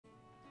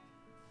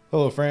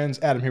Hello friends,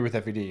 Adam here with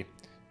FED.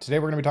 Today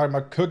we're going to be talking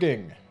about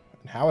cooking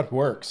and how it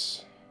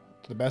works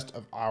to the best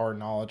of our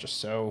knowledge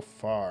so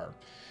far.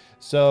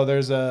 So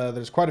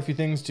there's quite a few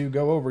things to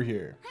go over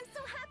here.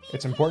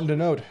 It's important to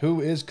note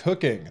who is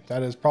cooking.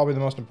 That is probably the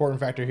most important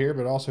factor here,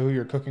 but also who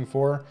you're cooking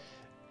for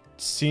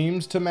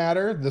seems to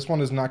matter. This one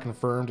is not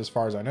confirmed as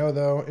far as I know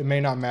though. It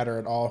may not matter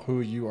at all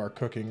who you are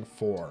cooking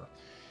for.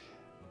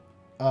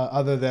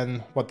 Other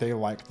than what they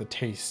like, the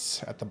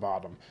tastes at the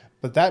bottom.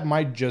 But that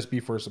might just be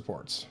for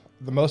supports.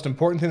 The most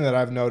important thing that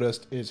I've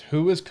noticed is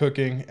who is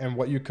cooking and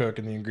what you cook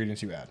and the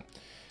ingredients you add.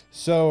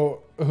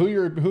 So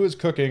who is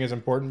cooking is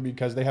important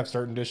because they have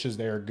certain dishes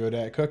they are good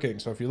at cooking.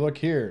 So if you look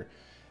here,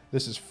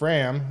 this is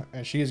Fram,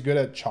 and she is good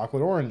at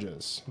chocolate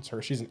oranges.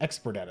 She's an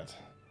expert at it.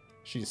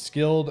 She's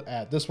skilled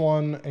at this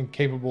one and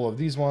capable of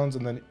these ones,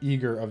 and then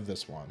eager of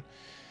this one.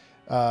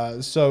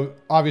 So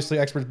obviously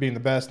experts being the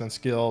best, then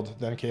skilled,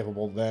 then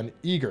capable, then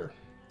eager.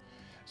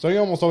 So you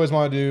almost always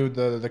want to do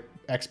the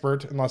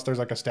expert unless there's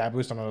like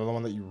established on another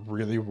one that you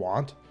really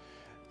want.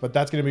 But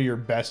that's going to be your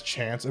best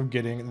chance of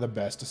getting the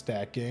best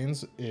stat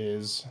gains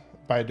is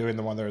by doing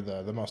the one they're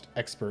the most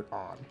expert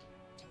on.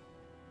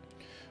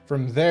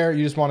 From there,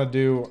 you just want to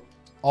do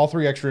all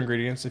three extra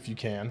ingredients if you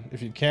can.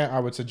 If you can't, I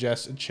would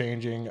suggest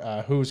changing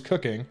who's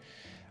cooking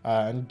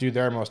and do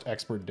their most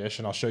expert dish,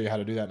 and I'll show you how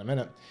to do that in a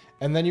minute.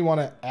 And then you want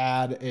to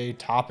add a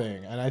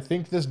topping, and I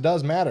think this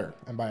does matter.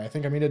 And by I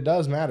think I mean it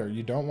does matter.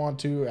 You don't want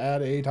to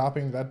add a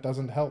topping that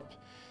doesn't help.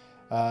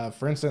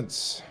 For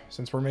instance,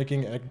 since we're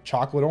making a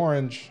chocolate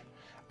orange,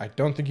 I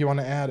don't think you want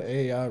to add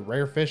a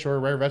rare fish or a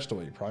rare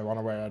vegetable. You probably want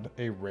to add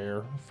a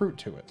rare fruit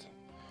to it.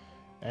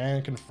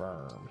 And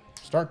confirm.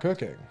 Start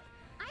cooking.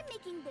 I'm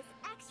making this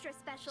extra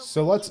special.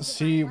 So let's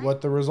see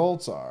what the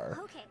results are.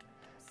 Okay.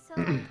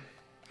 So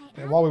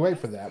And while we wait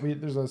for that,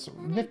 there's a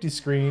nifty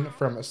screen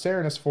from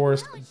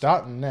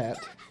SerenusForest.net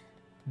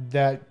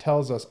that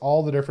tells us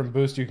all the different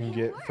boosts you can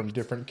get from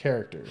different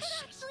characters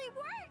actually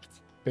worked.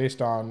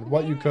 based on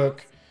what you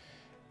cook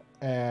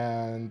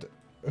and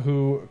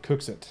who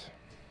cooks it.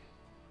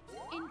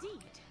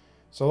 Indeed.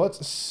 So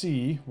let's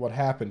see what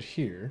happened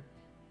here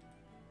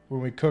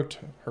when we cooked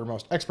her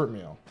most expert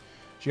meal.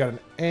 She got an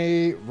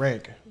A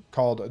rank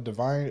called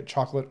Divine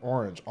Chocolate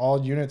Orange.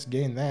 All units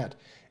gain that.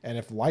 And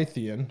if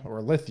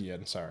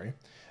Lithian, sorry,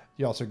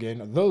 you also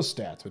gain those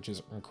stats, which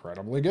is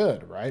incredibly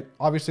good, right?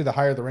 Obviously, the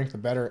higher the rank, the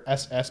better.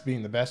 SS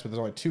being the best, but there's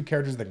only two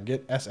characters that can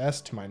get SS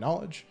to my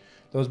knowledge.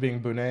 Those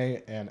being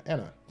Bonet and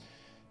Anna.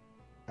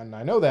 And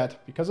I know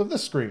that because of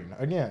this screen,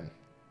 again.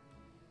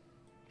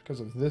 Because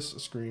of this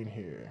screen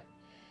here.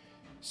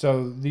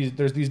 So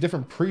there's these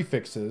different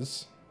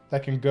prefixes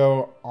that can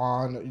go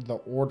on the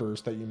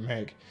orders that you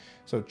make.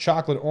 So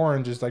chocolate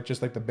orange is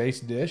just like the base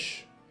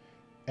dish.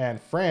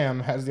 And Fram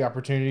has the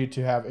opportunity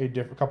to have a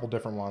couple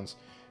different ones.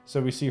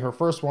 So we see her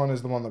first one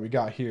is the one that we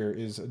got here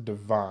is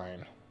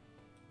Divine.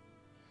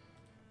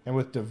 And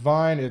with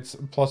Divine, it's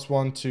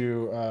 +1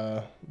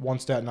 to one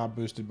stat not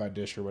boosted by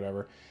dish or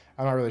whatever.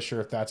 I'm not really sure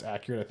if that's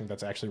accurate. I think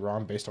that's actually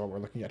wrong based on what we're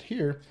looking at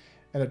here.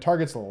 And it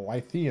targets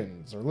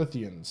Lithians or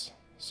Lithians.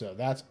 So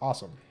that's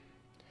awesome.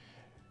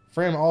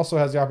 Fram also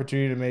has the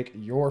opportunity to make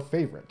your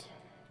favorite,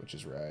 which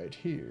is right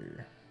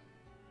here.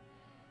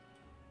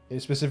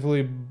 It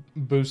specifically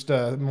boosts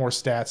more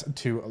stats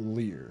to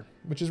Lear,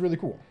 which is really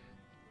cool.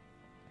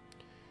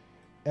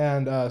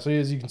 And so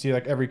as you can see,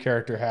 like every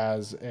character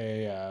has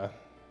a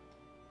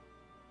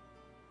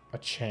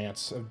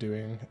chance of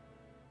doing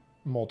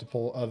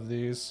multiple of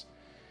these.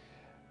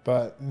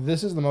 But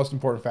this is the most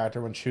important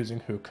factor when choosing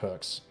who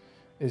cooks.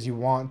 Is you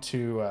want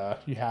to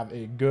you have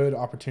a good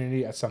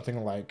opportunity at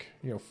something like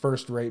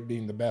first rate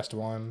being the best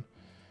one.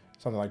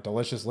 Something like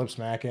delicious lip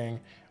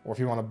smacking, or if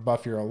you want to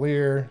buff your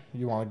Lear,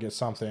 you want to get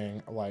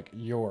something like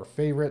your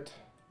favorite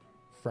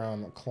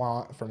from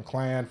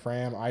Clan,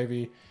 Fram,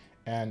 Ivy,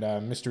 and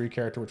mystery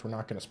character, which we're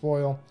not going to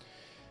spoil.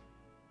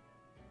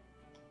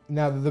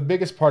 Now, the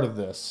biggest part of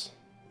this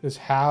is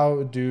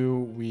how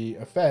do we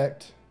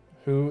affect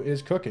who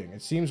is cooking?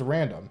 It seems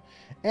random,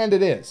 and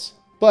it is,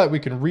 but we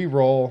can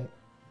re-roll,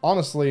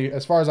 honestly,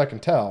 as far as I can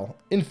tell,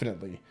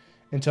 infinitely,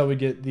 until we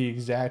get the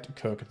exact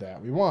cook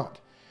that we want.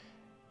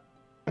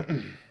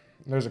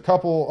 There's a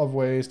couple of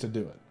ways to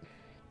do it.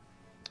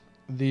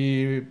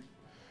 The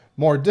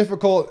more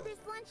difficult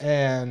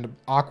and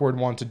awkward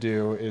one to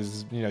do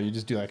is, you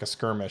just do like a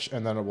skirmish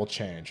and then it will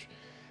change.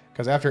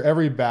 Because after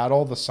every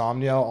battle, the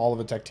Somniel, all of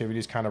its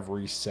activities kind of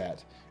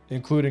reset,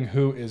 including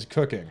who is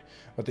cooking.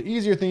 But the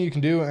easier thing you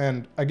can do,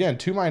 and again,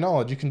 to my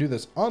knowledge, you can do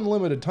this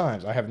unlimited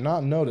times. I have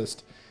not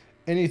noticed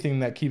anything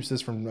that keeps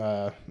this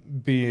from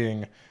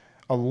being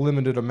a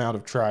limited amount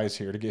of tries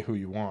here to get who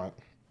you want.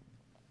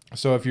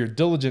 So if you're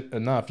diligent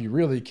enough, you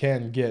really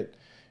can get,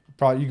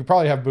 you could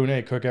probably have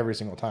Bonet cook every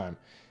single time.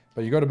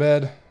 But you go to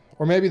bed,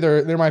 or maybe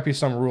there might be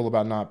some rule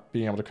about not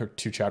being able to cook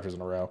 2 chapters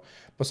in a row,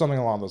 but something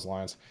along those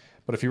lines.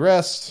 But if you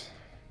rest,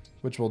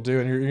 which we'll do,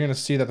 and you're going to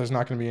see that there's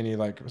not going to be any,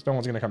 no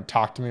one's going to come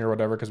talk to me or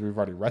whatever because we've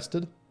already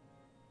rested.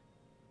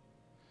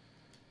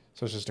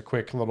 So it's just a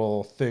quick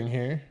little thing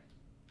here.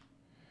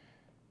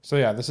 So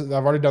yeah, I've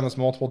already done this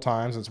multiple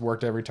times. It's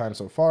worked every time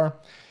so far.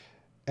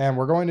 And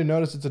we're going to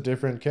notice it's a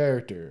different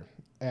character.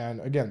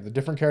 And again, the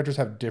different characters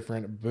have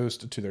different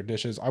boosts to their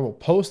dishes. I will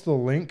post the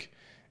link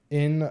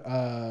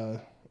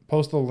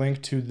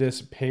to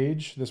this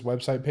page, this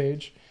website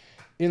page,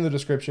 in the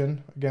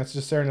description. Again, it's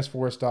just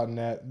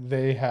serenusforest.net.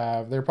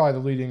 They're probably the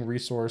leading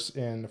resource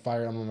in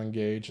Fire Emblem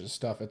Engage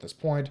stuff at this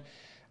point.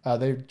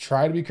 They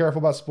try to be careful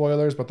about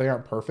spoilers, but they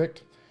aren't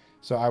perfect.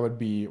 So I would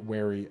be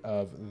wary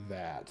of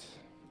that.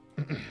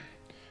 Well,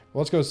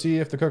 let's go see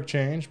if the cook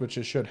changed, which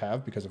it should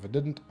have, because if it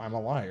didn't, I'm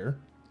a liar.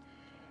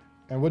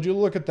 And would you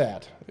look at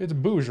that? It's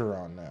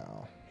Bougeron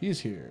now. He's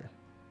here.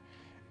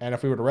 And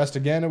if we were to rest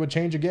again, it would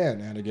change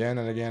again, and again,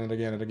 and again, and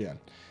again, and again.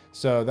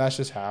 So that's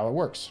just how it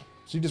works.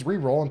 So you just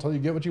re-roll until you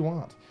get what you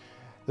want.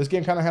 This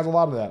game kind of has a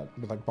lot of that,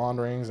 with like bond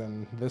rings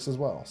and this as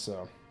well.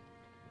 So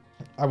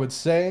I would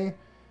say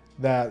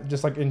that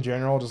just like in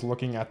general, just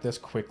looking at this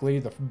quickly,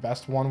 the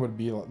best one would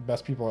be,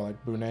 best people are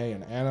like Bunei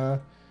and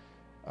Anna.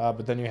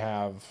 But then you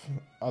have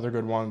other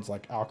good ones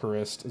like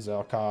Alcarist,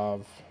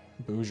 Zelkov,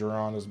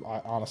 Bougeron is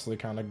honestly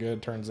kind of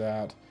good, turns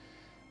out.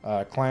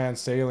 Clan,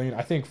 Saline.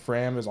 I think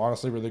Fram is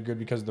honestly really good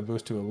because of the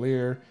boost to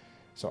Alir.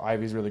 So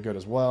Ivy's really good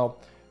as well.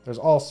 There's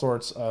all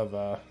sorts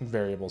of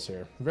variables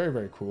here. Very,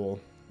 very cool.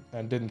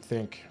 And didn't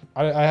think...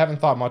 I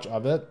haven't thought much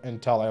of it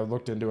until I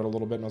looked into it a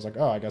little bit and I was like,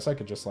 oh, I guess I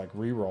could just like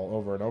re-roll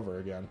over and over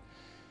again.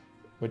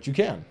 Which you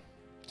can.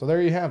 So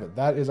there you have it.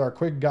 That is our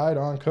quick guide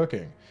on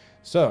cooking.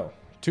 So,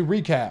 to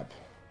recap.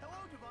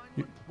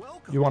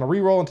 You want to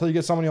re-roll until you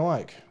get someone you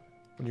like.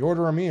 When you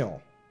order a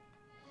meal,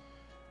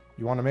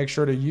 you want to make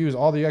sure to use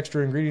all the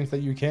extra ingredients that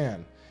you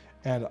can.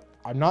 And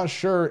I'm not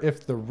sure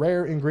if the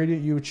rare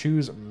ingredient you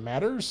choose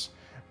matters,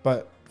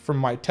 but from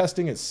my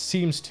testing, it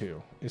seems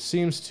to. It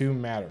seems to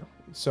matter.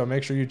 So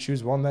make sure you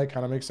choose one that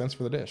kind of makes sense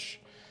for the dish.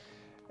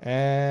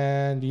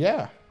 And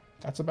yeah,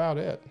 that's about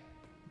it.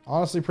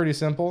 Honestly, pretty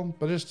simple,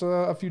 but just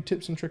a few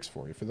tips and tricks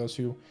for you, for those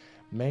who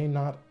may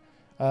not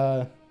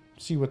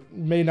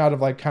may not have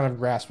like kind of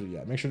grasped it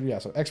yet. Make sure to,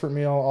 so expert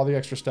meal, all the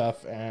extra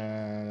stuff,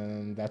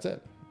 and that's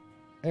it.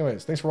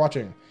 Anyways, thanks for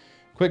watching.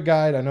 Quick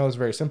guide. I know it's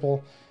very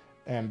simple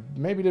and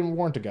maybe didn't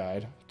warrant a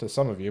guide to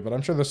some of you, but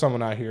I'm sure there's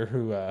someone out here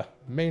who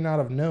may not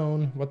have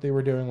known what they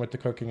were doing with the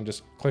cooking and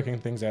just clicking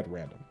things at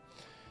random.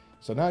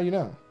 So now you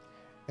know.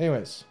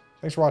 Anyways,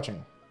 thanks for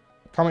watching.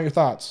 Comment your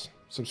thoughts,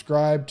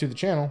 subscribe to the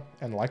channel,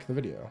 and like the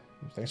video.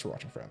 Thanks for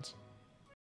watching, friends.